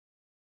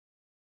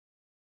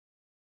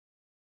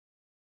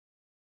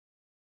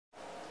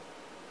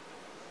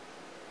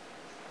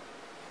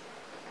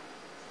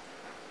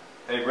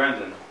Hey,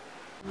 Brendan.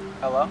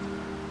 Hello?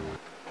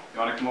 You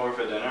want to come over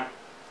for dinner?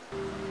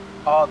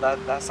 Oh,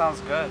 that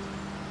sounds good.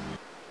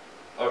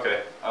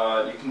 Okay.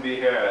 You can be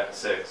here at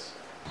 6.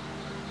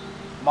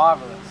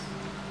 Marvelous.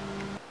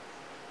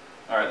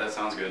 Alright, that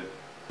sounds good.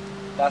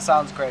 That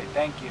sounds great.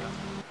 Thank you.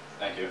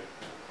 Thank you.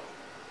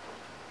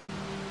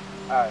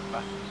 Alright,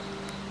 bye.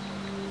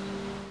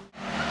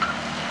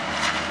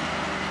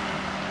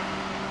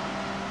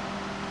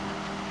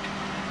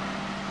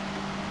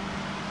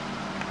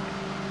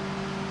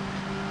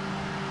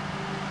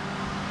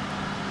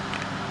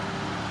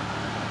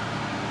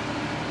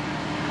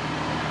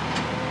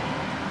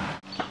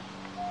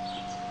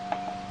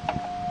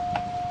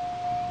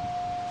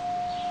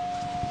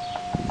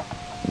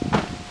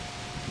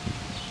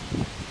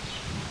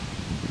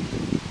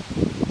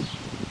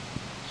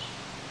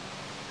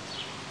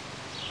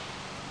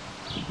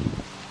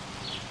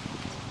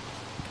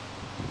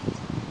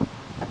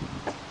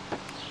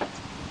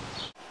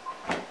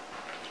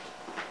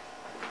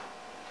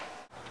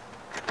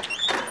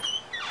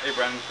 Hey,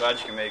 Brendan. Glad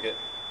you can make it.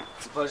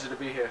 It's a pleasure to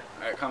be here.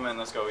 Alright, come in.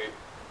 Let's go eat.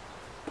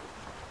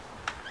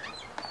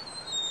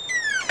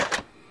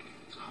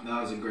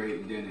 That was a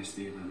great dinner,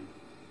 Stephen.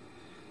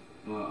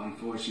 But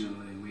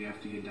unfortunately, we have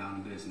to get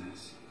down to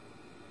business.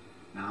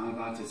 Now I'm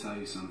about to tell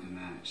you something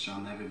that shall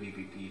never be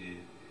repeated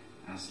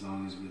as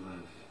long as we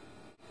live.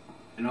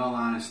 In all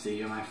honesty,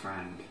 you're my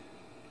friend.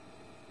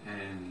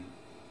 And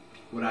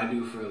what I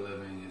do for a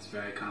living is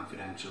very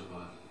confidential,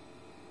 but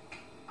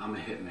I'm a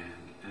hitman.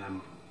 And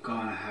I'm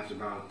gonna have to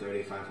borrow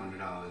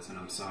 $3,500, and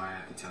I'm sorry I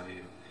have to tell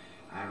you.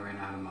 I ran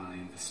out of money,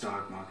 the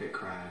stock market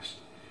crashed,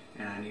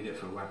 and I need it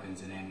for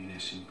weapons and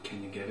ammunition.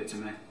 Can you give it to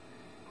me?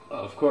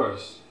 Of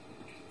course.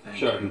 Thank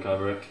Sure, you. I can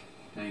cover it.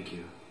 Thank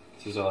you.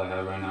 This is all I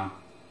have right now.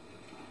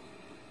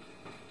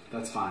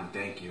 That's fine,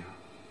 thank you.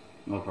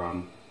 No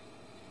problem.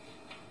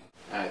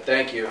 Alright,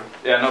 thank you.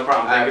 Yeah, no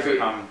problem. Thank you for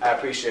coming. I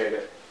appreciate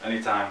it.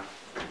 Anytime.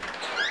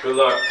 Good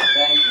luck.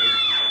 Thank you.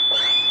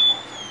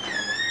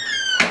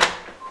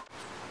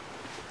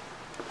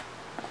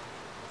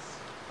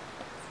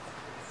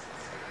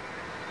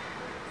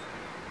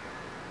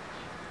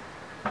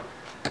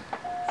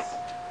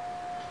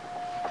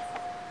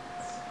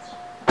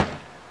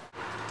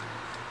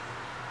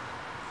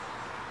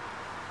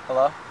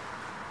 Hello?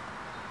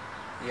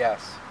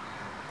 Yes.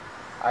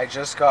 I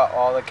just got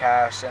all the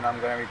cash and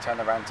I'm going to return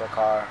the rental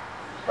car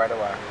right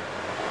away.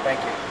 Thank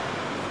you.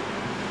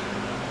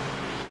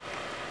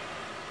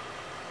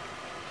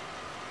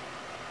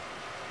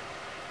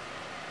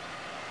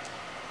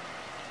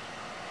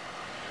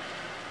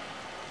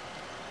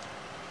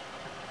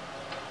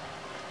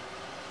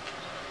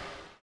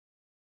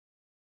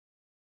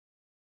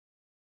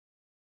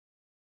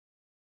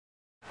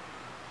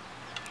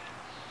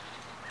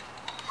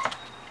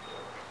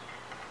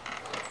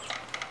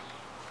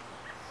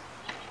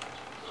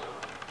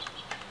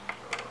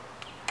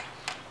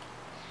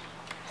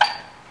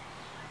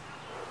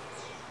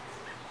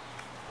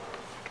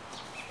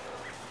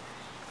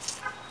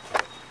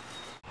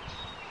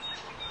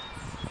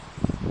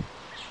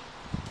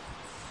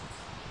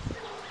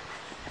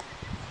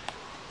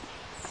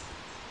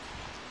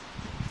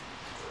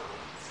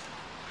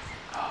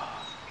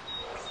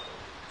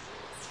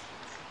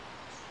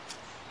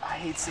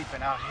 I hate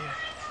sleeping out here.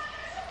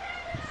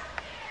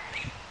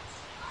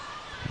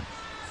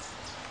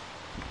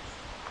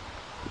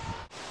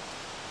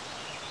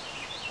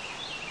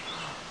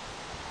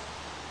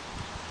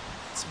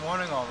 It's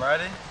morning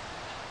already.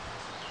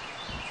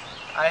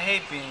 I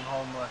hate being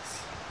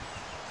homeless.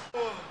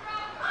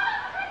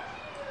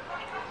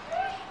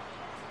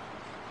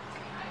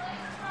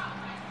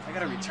 I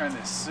gotta return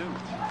this suit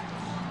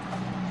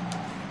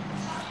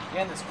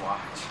and this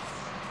watch.